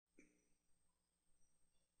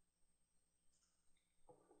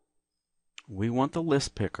we want the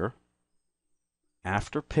list picker,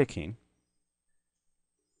 after picking,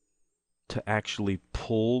 to actually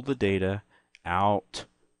pull the data out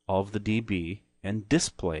of the DB and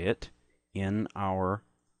display it in our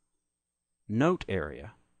note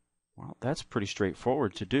area. Well, that's pretty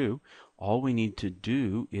straightforward to do. All we need to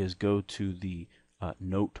do is go to the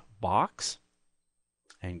note box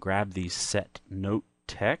and grab the set note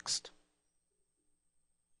text.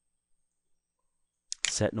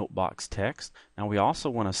 Set note box text. Now we also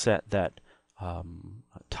want to set that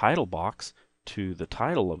title box to the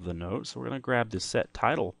title of the note. So we're going to grab the set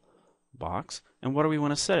title box. And what do we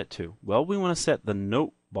want to set it to? Well, we want to set the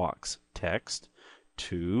note box text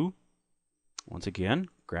to, once again,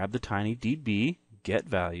 grab the tiny DB get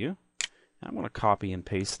value. I'm going to copy and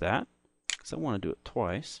paste that because I want to do it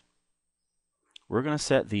twice. We're going to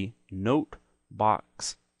set the note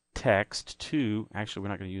box text to, actually we're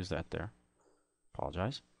not going to use that there.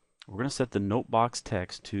 Apologize. We're going to set the note box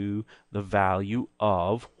text to the value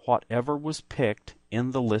of whatever was picked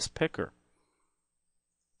in the list picker.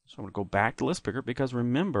 So I'm going to go back to list picker because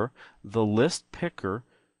remember the list picker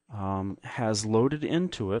has loaded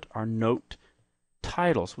into it our note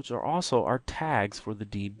titles, which are also our tags for the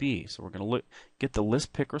DB. So we're going to get the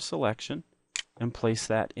list picker selection and place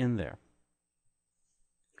that in there.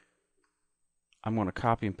 I'm going to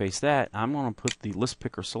copy and paste that. I'm going to put the list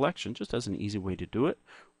picker selection, just as an easy way to do it,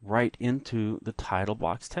 right into the title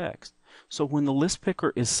box text. So when the list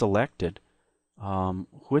picker is selected,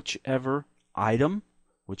 whichever item,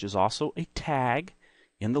 which is also a tag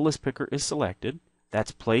in the list picker, is selected,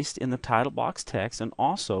 that's placed in the title box text, and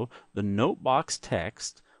also the note box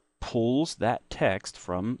text pulls that text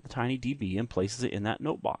from the TinyDB and places it in that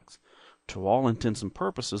note box. To all intents and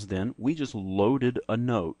purposes, then, we just loaded a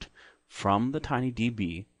note from the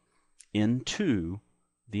TinyDB into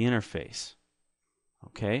the interface.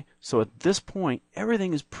 Okay, so at this point,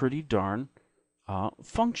 everything is pretty darn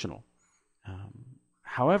functional.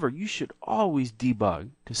 However, you should always debug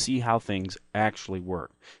to see how things actually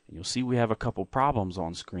work. And you'll see we have a couple problems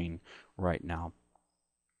on screen right now.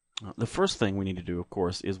 The first thing we need to do, of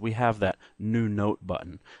course, is we have that new note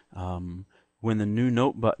button. When the new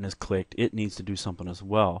note button is clicked, it needs to do something as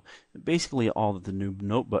well. Basically, all that the new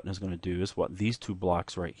note button is going to do is what these two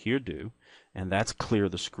blocks right here do, and that's clear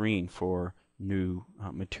the screen for new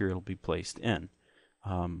material to be placed in.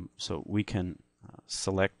 So we can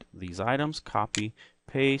select these items, copy,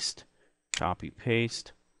 paste,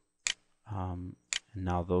 and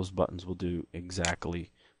now those buttons will do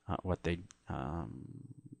exactly what they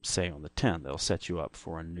say on the tin. They'll set you up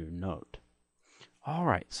for a new note. All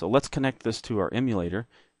right, so let's connect this to our emulator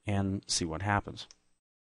and see what happens.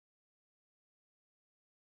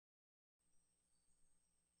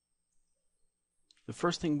 The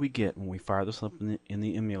first thing we get when we fire this up in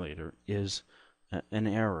the emulator is an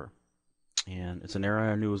error. And it's an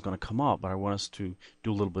error I knew was going to come up, but I want us to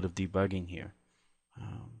do a little bit of debugging here.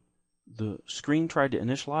 The screen tried to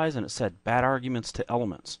initialize and it said bad arguments to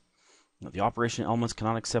elements. The operation elements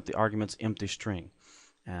cannot accept the argument's empty string.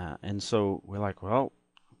 And so we're like, well,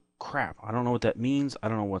 crap, I don't know what that means. I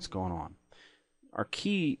don't know what's going on. Our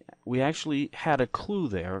key, we actually had a clue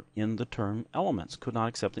there in the term elements, could not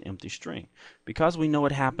accept an empty string. Because we know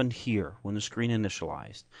it happened here when the screen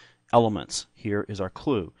initialized. Elements, here is our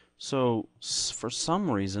clue. So for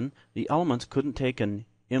some reason, the elements couldn't take an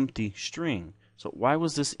empty string. So why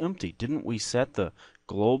was this empty? Didn't we set the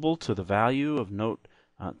global to the value of note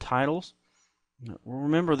titles?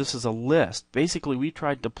 Remember, this is a list. Basically, we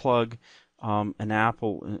tried to plug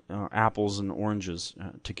apples and oranges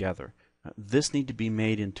together. This needs to be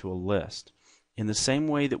made into a list. In the same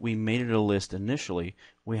way that we made it a list initially,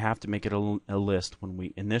 we have to make it a list when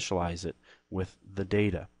we initialize it with the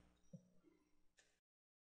data.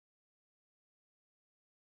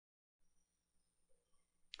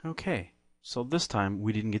 Okay, so this time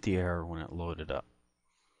we didn't get the error when it loaded up.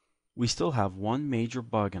 We still have one major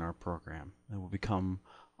bug in our program that will become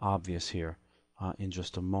obvious here in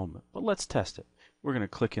just a moment. But let's test it. We're going to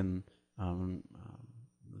click in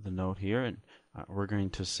the note here, and we're going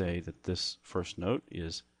to say that this first note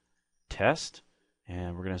is test,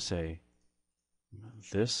 and we're going to say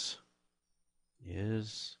this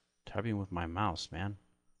is typing with my mouse, man.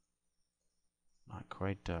 Not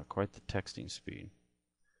quite the texting speed.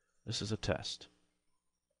 This is a test.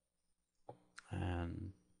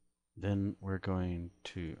 And then we're going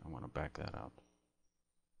to, I want to back that up.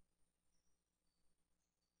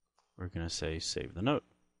 We're going to say save the note.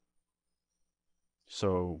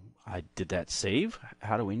 So did that save?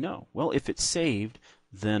 How do we know? Well, if it's saved,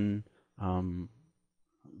 then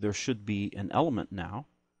there should be an element now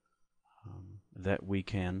that we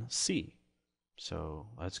can see. So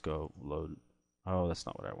let's go load. Oh, that's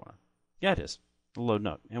not what I want. Yeah, it is. The load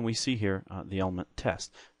note. And we see here the element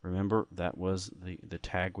test. Remember, that was the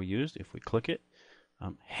tag we used. If we click it,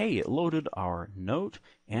 hey, it loaded our note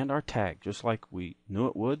and our tag, just like we knew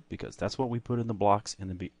it would, because that's what we put in the blocks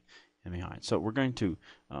in behind. So we're going to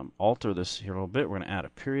alter this here a little bit. We're going to add a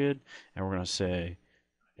period, and we're going to say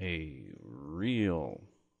a real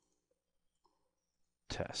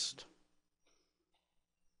test.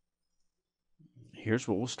 Here's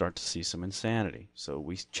where we'll start to see some insanity. So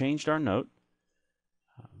we changed our note.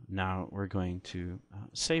 Now we're going to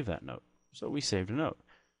save that note. So we saved a note.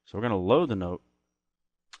 So we're going to load the note.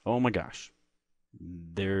 Oh my gosh,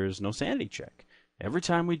 there's no sanity check. Every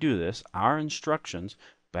time we do this, our instructions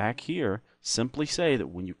back here simply say that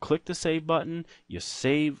when you click the save button, you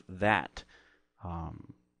save that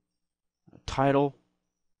title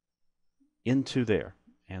into there.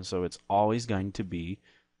 And so it's always going to be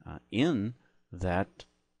in that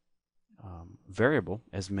variable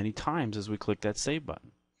as many times as we click that save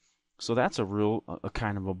button. So that's a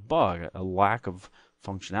kind of a bug, a lack of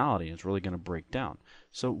functionality. It's really going to break down.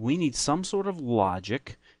 So we need some sort of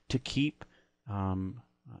logic to keep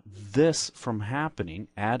this from happening.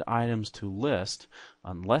 Add items to list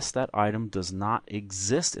unless that item does not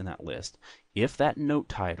exist in that list. If that note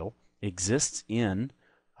title exists in,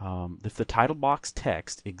 if the title box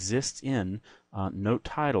text exists in note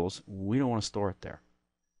titles, we don't want to store it there.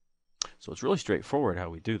 So it's really straightforward how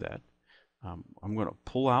we do that. I'm going to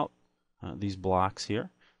pull out these blocks here.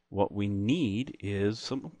 What we need is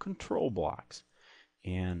some control blocks.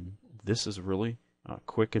 And this is a really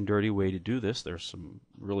quick and dirty way to do this. There's some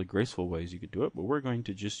really graceful ways you could do it, but we're going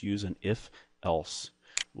to just use an if-else.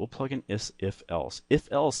 We'll plug in if-else.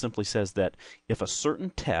 If-else simply says that if a certain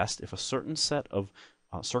test, if a certain set of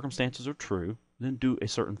circumstances are true, then do a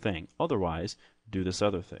certain thing. Otherwise, do this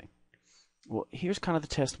other thing. Well, here's kind of the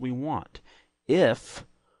test we want. If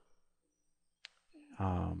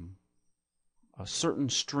a certain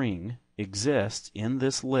string exists in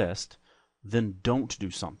this list, then don't do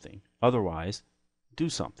something. Otherwise, do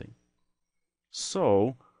something.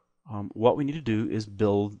 So what we need to do is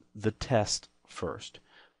build the test first.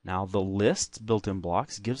 Now the list built-in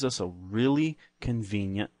blocks gives us a really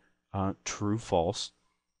convenient true-false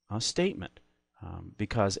statement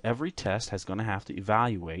because every test is going to have to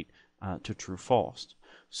evaluate to true-false.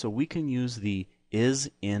 So we can use the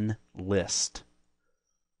is-in-list.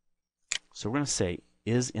 So we're going to say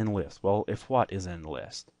is-in-list. Well, if what is in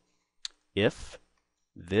list? If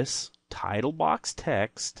this title box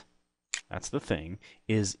text, that's the thing,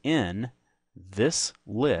 is in this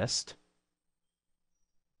list.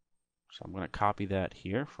 So I'm going to copy that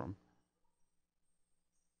here from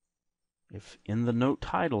if in the note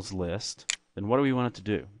titles list, then what do we want it to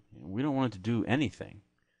do? We don't want it to do anything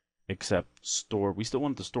except store. We still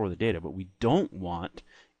want it to store the data, but we don't want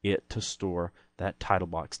it to store that title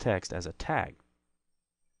box text as a tag.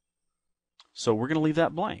 So we're going to leave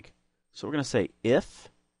that blank. So we're going to say if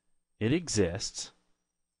it exists,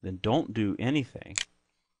 then don't do anything.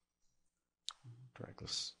 Drag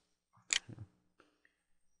this.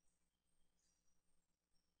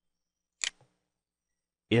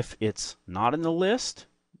 If it's not in the list,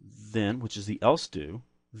 then, which is the else do,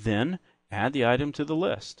 then add the item to the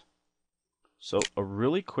list. So a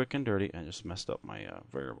really quick and dirty, I just messed up my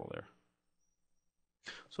variable there.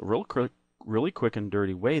 So really quick and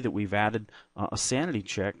dirty way that we've added a sanity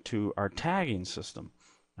check to our tagging system,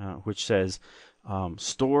 which says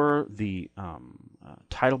store the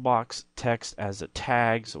title box text as a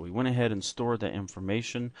tag. So we went ahead and stored that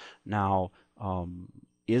information. Now,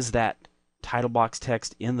 is that title box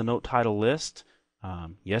text in the note title list?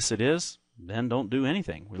 Yes, it is. Then don't do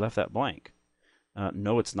anything. We left that blank.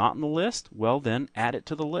 No, it's not in the list. Well, then add it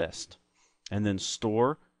to the list. And then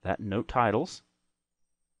store that note titles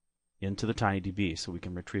into the TinyDB so we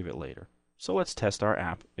can retrieve it later. So let's test our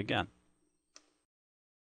app again.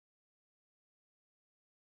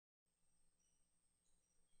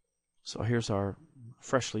 So here's our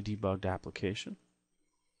freshly debugged application.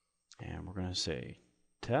 And we're going to say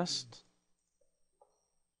test.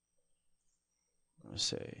 I'm going to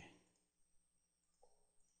say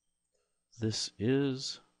this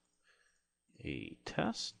is a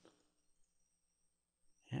test.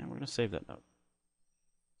 And we're going to save that note.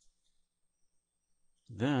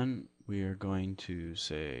 Then we are going to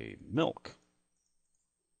say milk.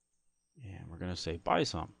 And we're going to say buy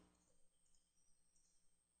some.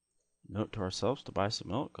 Note to ourselves to buy some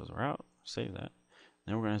milk because we're out. Save that.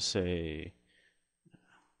 Then we're going to say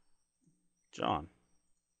John.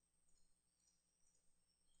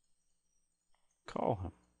 Call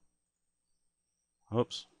him.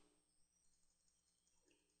 Oops.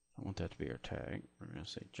 I want that to be our tag. We're going to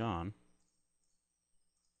say John.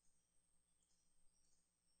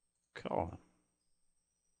 Call him.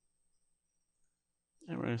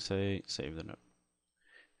 And we're going to say save the note.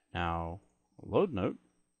 Now, load note,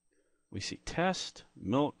 we see test,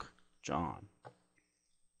 milk, John.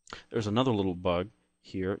 There's another little bug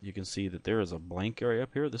here. You can see that there is a blank area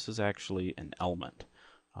up here. This is actually an element.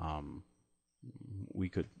 We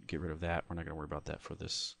could get rid of that. We're not going to worry about that for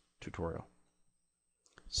this tutorial.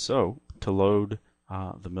 So, to load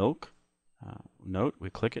the milk note, we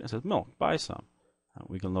click it and it says milk, buy some.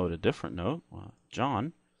 We can load a different note.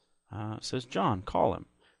 John says John, call him.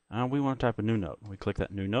 We want to type a new note. We click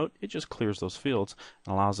that new note. It just clears those fields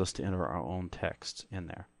and allows us to enter our own text in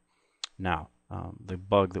there. Now, the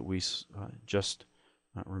bug that we just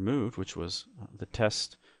removed, which was the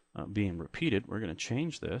test being repeated, we're going to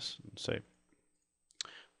change this and say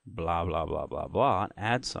blah, blah, blah, blah, blah, and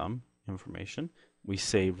add some information. We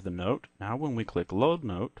saved the note. Now when we click load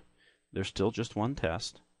note, there's still just one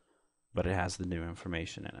test, but it has the new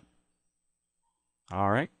information in it.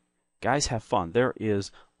 All right. Guys, have fun. There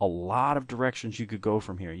is a lot of directions you could go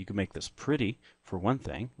from here. You could make this pretty, for one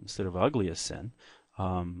thing, instead of ugly as sin.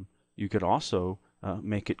 You could also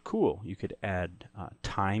make it cool. You could add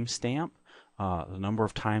timestamp, the number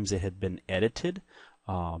of times it had been edited.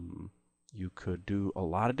 You could do a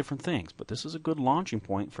lot of different things, but this is a good launching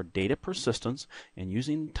point for data persistence and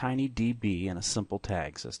using TinyDB in a simple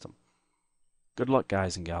tag system. Good luck,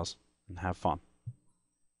 guys and gals, and have fun.